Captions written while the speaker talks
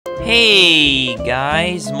Hey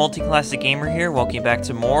guys, Multi-Classic Gamer here, welcome back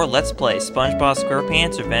to more Let's Play SpongeBob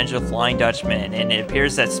SquarePants Revenge of the Flying Dutchman, and it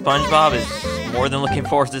appears that SpongeBob is more than looking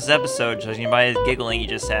forward to this episode, judging by his giggling he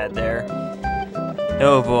just had there.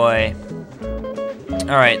 Oh boy.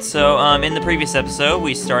 Alright, so in the previous episode,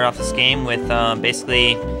 we start off this game with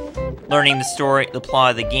basically learning the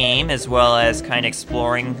plot of the game, as well as kind of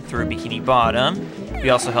exploring through Bikini Bottom. We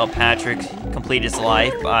also help Patrick complete his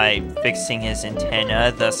life by fixing his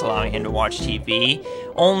antenna, thus allowing him to watch TV,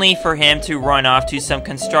 only for him to run off to some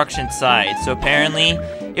construction site. So apparently,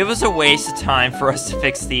 it was a waste of time for us to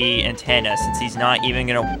fix the antenna, since he's not even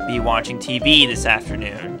going to be watching TV this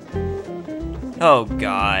afternoon. Oh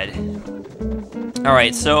god.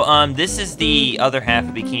 Alright, so this is the other half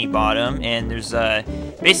of Bikini Bottom, and there's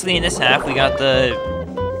basically in this half we got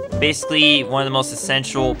basically one of the most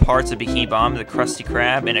essential parts of Bikini Bottom, the Krusty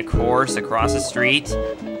Krab, and of course, across the street,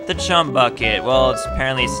 the Chum Bucket. Well,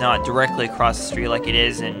 apparently it's not directly across the street like it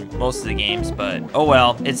is in most of the games, but oh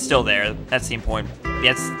well, it's still there. That's the important.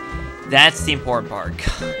 That's the important part.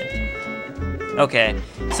 Okay,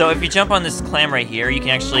 so if you jump on this clam right here, you can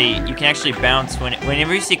actually bounce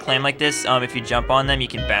whenever you see a clam like this. If you jump on them, you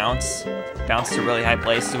can bounce to really high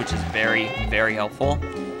places, which is very, very helpful.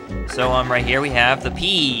 So right here we have the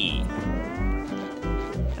pee. I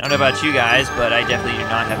don't know about you guys, but I definitely do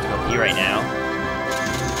not have to go pee right now.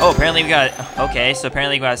 Oh, apparently we got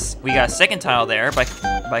we got a second tile there by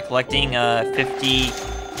collecting the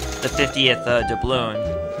 50th doubloon.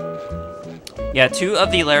 Yeah, 2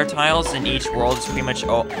 of the lair tiles in each world is pretty much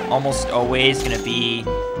almost always going to be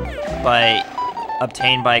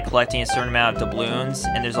obtained by collecting a certain amount of doubloons,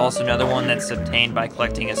 and there's also another one that's obtained by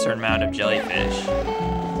collecting a certain amount of jellyfish.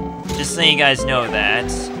 Just so you guys know that,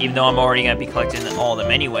 even though I'm already going to be collecting all of them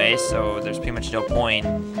anyway, so there's pretty much no point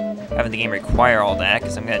having the game require all that,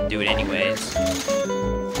 because I'm going to do it anyways.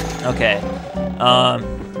 Okay,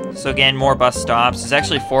 so again, more bus stops. There's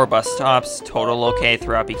actually 4 bus stops total, okay,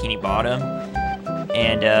 throughout Bikini Bottom.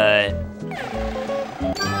 And,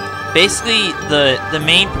 basically, the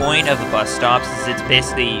main point of the bus stops is it's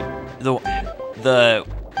basically the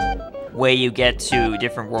way you get to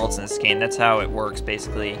different worlds in this game. That's how it works,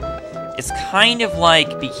 basically. It's kind of like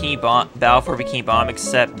Battle for Bikini Bottom,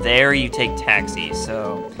 except there you take taxis.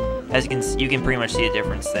 So, as you can pretty much see the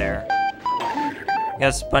difference there.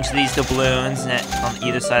 Got a bunch of these doubloons on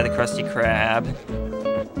either side of the Krusty Krab.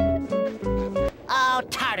 Oh,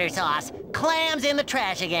 tartar sauce! Clams in the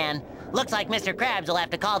trash again. Looks like Mr. Krabs will have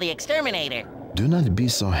to call the exterminator. Do not be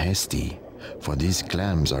so hasty, for these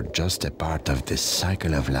clams are just a part of the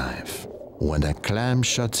cycle of life. When a clam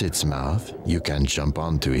shuts its mouth, you can jump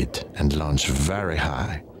onto it and launch very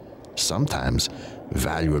high. Sometimes,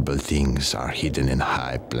 valuable things are hidden in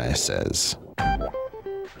high places.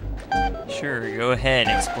 Sure, go ahead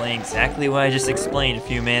and explain exactly what I just explained a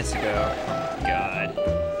few minutes ago. Oh, God.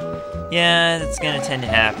 Yeah, that's gonna tend to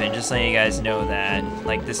happen, just letting you guys know that.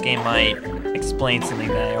 Like, this game might explain something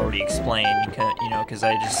that I already explained, because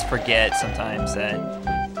I just forget sometimes that...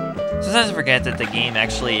 Sometimes I forget that the game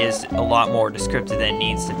actually is a lot more descriptive than it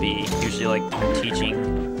needs to be. Usually, like, I'm teaching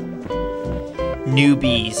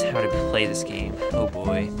newbies how to play this game. Oh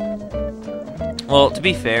boy. Well, to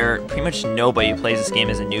be fair, pretty much nobody who plays this game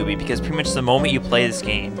is a newbie, because pretty much the moment you play this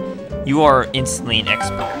game, you are instantly an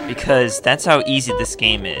expert, because that's how easy this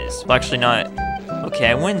game is. Well, actually not... Okay,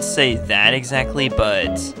 I wouldn't say that exactly,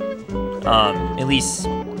 but... at least...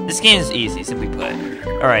 This game is easy, simply put.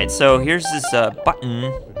 Alright, so here's this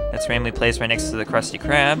button that's randomly placed right next to the Krusty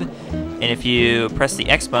Krab, and if you press the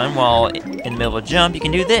X button while in the middle of a jump, you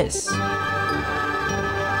can do this.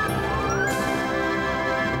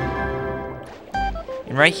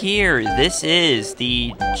 And right here, this is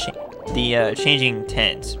the changing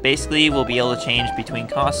tent. Basically, we'll be able to change between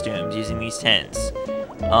costumes using these tents.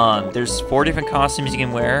 There's 4 different costumes you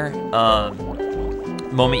can wear.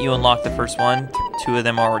 The moment you unlock the first one, 2 of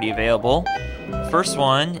them are already available. The first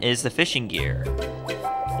one is the fishing gear.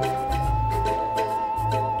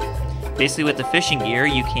 Basically, with the fishing gear,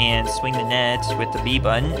 you can swing the net with the B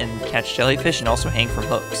button and catch jellyfish, and also hang from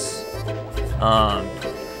hooks.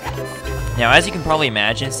 Now, as you can probably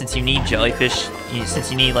imagine, since you need jellyfish,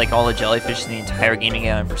 since you need like all the jellyfish in the entire game to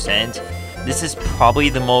get 100%, this is probably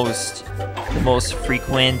the most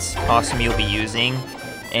frequent costume you'll be using,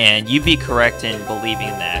 and you'd be correct in believing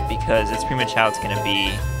that, because it's pretty much how it's gonna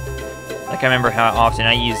be. Like, I remember how often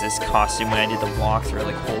I used this costume when I did the walkthrough.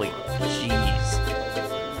 Like, holy jeez.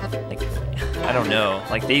 Like, I don't know.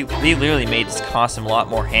 Like, they literally made this costume a lot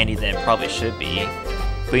more handy than it probably should be.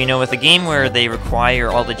 But you know, with a game where they require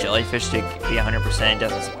all the jellyfish to be 100%, it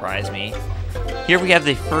doesn't surprise me. here we have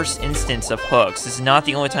the first instance of hooks. This is not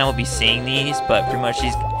the only time we'll be seeing these, but pretty much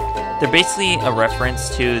they're basically a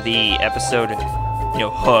reference to the episode, you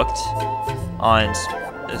know, Hooked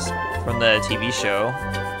from the TV show.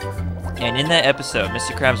 And in that episode,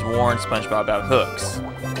 Mr. Krabs warned SpongeBob about hooks.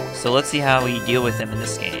 So let's see how we deal with them in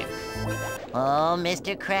this game. Oh,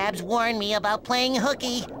 Mr. Krabs warned me about playing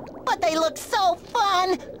hooky, but they look so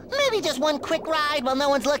fun. Maybe just one quick ride while no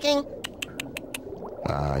one's looking.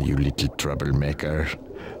 Ah, you little troublemaker.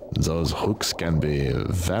 Those hooks can be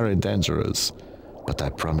very dangerous, but I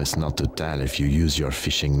promise not to tell if you use your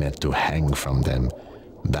fishing net to hang from them.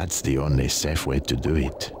 That's the only safe way to do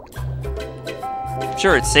it.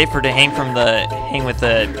 Sure, it's safer to hang with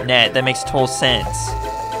the net. That makes total sense.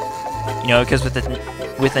 You know, because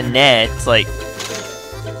with a net, it's like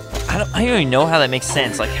I don't even know how that makes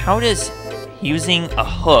sense. Like, how does using a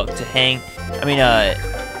hook to hang? I mean,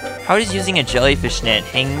 how does using a jellyfish net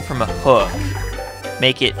hanging from a hook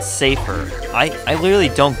make it safer? I literally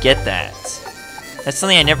don't get that. That's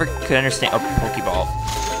something I never could understand. Oh, Pokeball.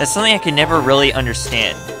 That's something I could never really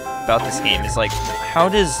understand about this game. Is like, how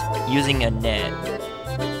does using a net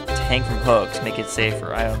to hang from hooks make it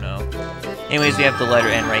safer? I don't know. Anyways, we have the letter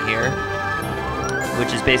N right here,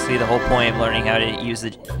 which is basically the whole point of learning how to use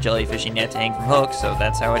the jellyfishing net to hang from hooks, so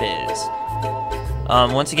that's how it is.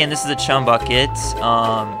 Once again, this is a chum bucket.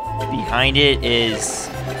 Behind it is...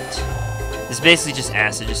 It's basically just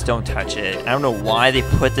acid, just don't touch it. I don't know why they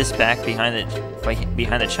put this back behind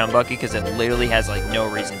the chum bucket, because it literally has like no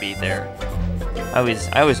reason to be there. I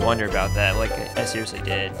always wonder about that, like I seriously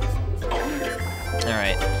did.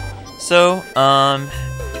 Alright. So,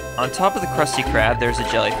 on top of the Krusty Krab, there's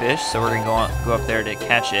a jellyfish, so we're gonna go up there to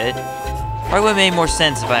catch it. Probably would have made more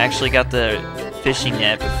sense if I actually got the fishing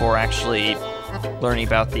net before actually learning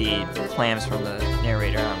about the clams from the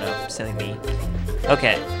narrator. I don't know, silly me.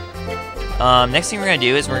 Okay. Next thing we're gonna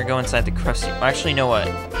do is we're gonna go inside the Krusty. Actually, you know what?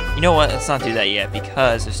 Let's not do that yet,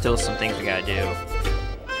 because there's still some things we gotta do.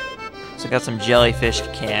 So I got some jellyfish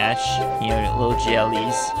to catch. You know, little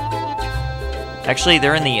jellies. Actually,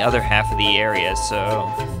 they're in the other half of the area, so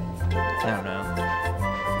I don't know.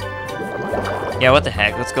 Yeah, what the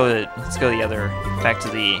heck? Let's go back to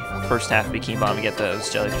the first half of Bikini Bottom to get those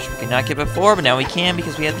jellyfish we could not get before, but now we can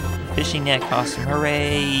because we have the fishing net costume.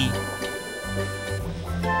 Hooray!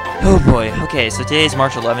 Oh boy. Okay, so today is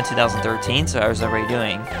March 11, 2013. So how's everybody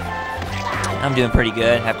doing? I'm doing pretty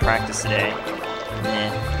good. Had practice today.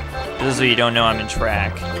 For those of you who don't know, I'm in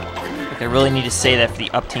track. Like, I really need to say that for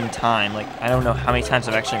the up-team time. Like, I don't know how many times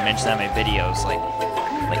I've actually mentioned that in my videos. Like,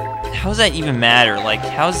 how does that even matter? Like,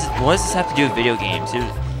 what does this have to do with video games?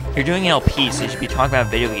 You're doing an LP, so you should be talking about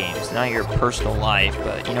video games, not your personal life.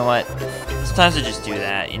 But you know what? Sometimes I just do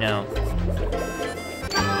that, you know?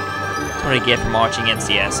 That's what I get from watching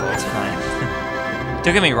NCS all the time.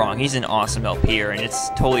 Don't get me wrong, he's an awesome LPer, and it's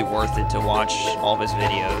totally worth it to watch all of his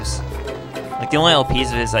videos. Like, the only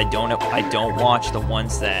LPs of his I don't watch the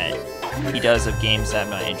ones that he does of games that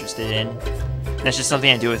I'm not interested in. That's just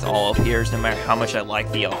something I do with all LPers, no matter how much I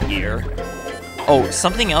like the LPer. Oh,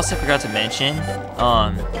 something else I forgot to mention.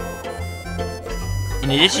 In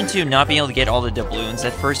addition to not being able to get all the doubloons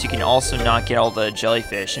at first, you can also not get all the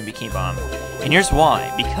jellyfish in Bikini Bottom. And here's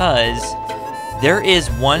why. Because there is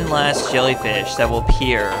one last jellyfish that will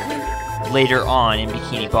appear later on in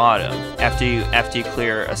Bikini Bottom after you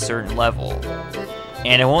clear a certain level.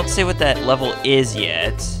 And I won't say what that level is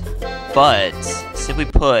yet, but simply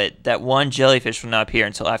put, that one jellyfish will not appear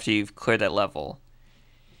until after you've cleared that level.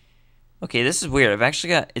 Okay, this is weird. I've actually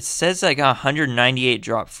got, it says I got 198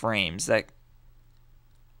 drop frames. That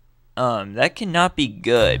cannot be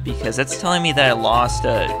good, because that's telling me that I lost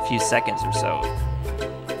a few seconds or so.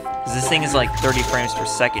 Because this thing is like 30 frames per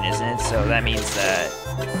second, isn't it? So that means that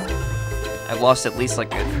I've lost at least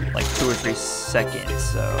like 2 or 3 seconds.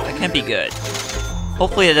 So that can't be good.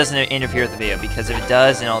 Hopefully it doesn't interfere with the video, because if it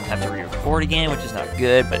does, then I'll have to re-record again, which is not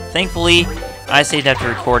good. But thankfully, I saved after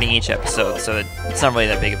recording each episode, so it's not really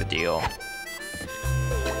that big of a deal.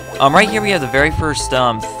 Right here we have the very first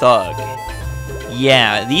thug.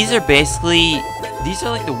 Yeah, these are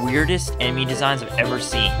like the weirdest enemy designs I've ever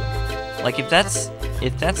seen. Like, if that's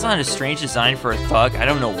not a strange design for a thug, I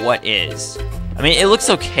don't know what is. I mean, it looks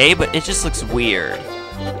okay, but it just looks weird.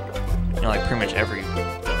 You know, like pretty much every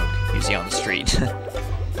thug you see on the street.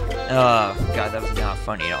 Oh, God, that was not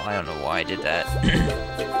funny at all. I don't know why I did that.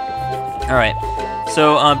 Alright,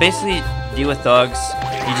 so basically, deal with thugs.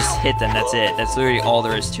 You just hit them, that's it. That's literally all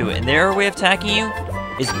there is to it. And their way of attacking you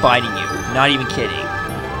is biting you. Not even kidding.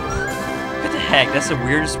 What the heck? That's the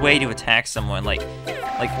weirdest way to attack someone. Like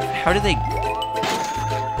how do they...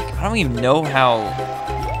 Like, I don't even know how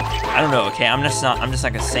I don't know, okay? I'm just not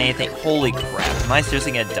gonna say anything. Holy crap, am I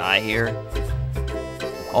seriously gonna die here?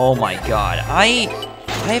 Oh my god. I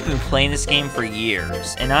have been playing this game for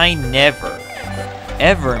years, and I never,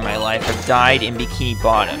 ever in my life have died in Bikini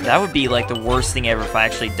Bottom. That would be like the worst thing ever if I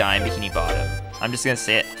actually die in Bikini Bottom. I'm just gonna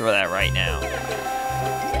say it, throw that right now.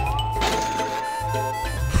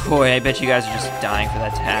 Boy, I bet you guys are just dying for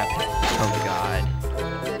that to happen. Oh god.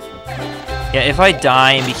 Yeah, if I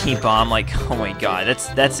die in Bikini Bottom, like, oh my god,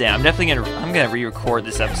 that's it. I'm gonna re-record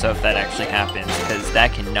this episode if that actually happens, because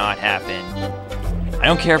that cannot happen. I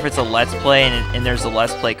don't care if it's a Let's Play and there's a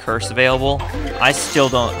Let's Play curse available.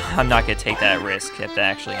 I'm not gonna take that risk if that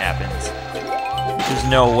actually happens. There's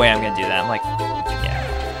no way I'm gonna do that. I'm like, yeah.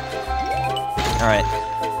 Alright.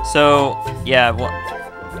 So, yeah, well,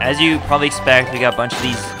 as you probably expect, we got a bunch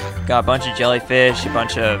of jellyfish, a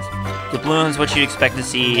bunch of doubloons, what you'd expect to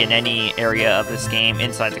see in any area of this game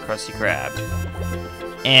inside the Krusty Krab.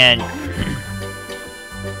 And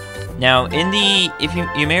now, if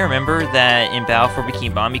you may remember that in Battle for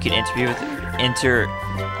Bikini Bottom, you could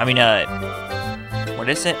what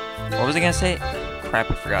is it? What was I gonna say? Crap,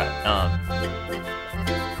 I forgot.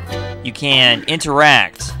 You can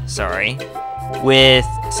interact, sorry, with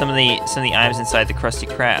some of the items inside the Krusty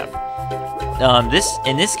Krab.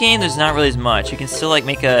 In this game, there's not really as much. You can still like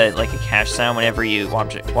make a cash sound whenever you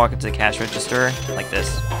walk up to the cash register, like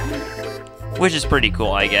this, which is pretty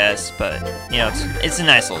cool, I guess. But you know, it's a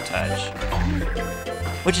nice little touch.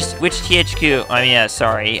 Which THQ? I mean, yeah,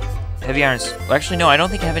 sorry, Heavy Iron. Well, actually, no, I don't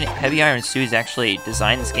think Heavy Iron Studios actually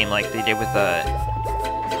designed this game like they did with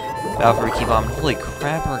Battle for Bikini Bottom. Holy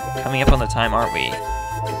crap, we're coming up on the time, aren't we?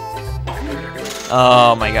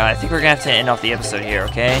 Oh my god, I think we're gonna have to end off the episode here,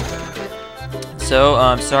 okay?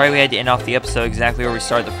 So, sorry we had to end off the episode exactly where we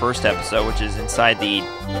started the first episode, which is inside the,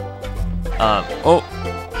 oh,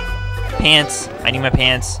 pants. I need my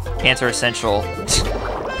pants. Pants are essential.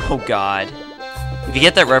 Oh god. If you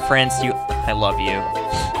get that reference, I love you.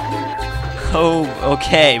 Oh,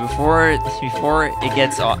 okay, before it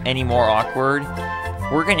gets any more awkward,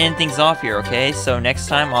 we're gonna end things off here, okay? So next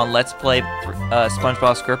time on Let's Play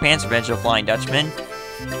SpongeBob SquarePants Revenge of the Flying Dutchman,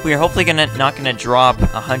 we are hopefully not gonna drop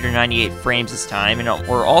 198 frames this time, and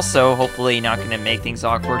we're also hopefully not gonna make things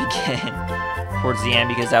awkward again towards the end,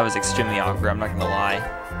 because that was extremely awkward, I'm not gonna lie.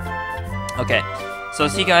 Okay, so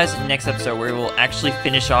see you guys in the next episode where we'll actually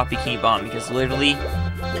finish off Bikini Bottom, because literally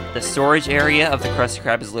the storage area of the Krusty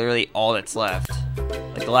Krab is literally all that's left.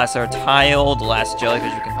 Like the last tile, the last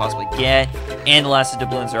jellyfish we can possibly get, and the last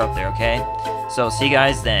doubloons are up there, okay? So see you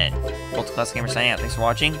guys then. Multiclass Gamer signing out. Thanks for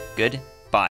watching. Goodbye.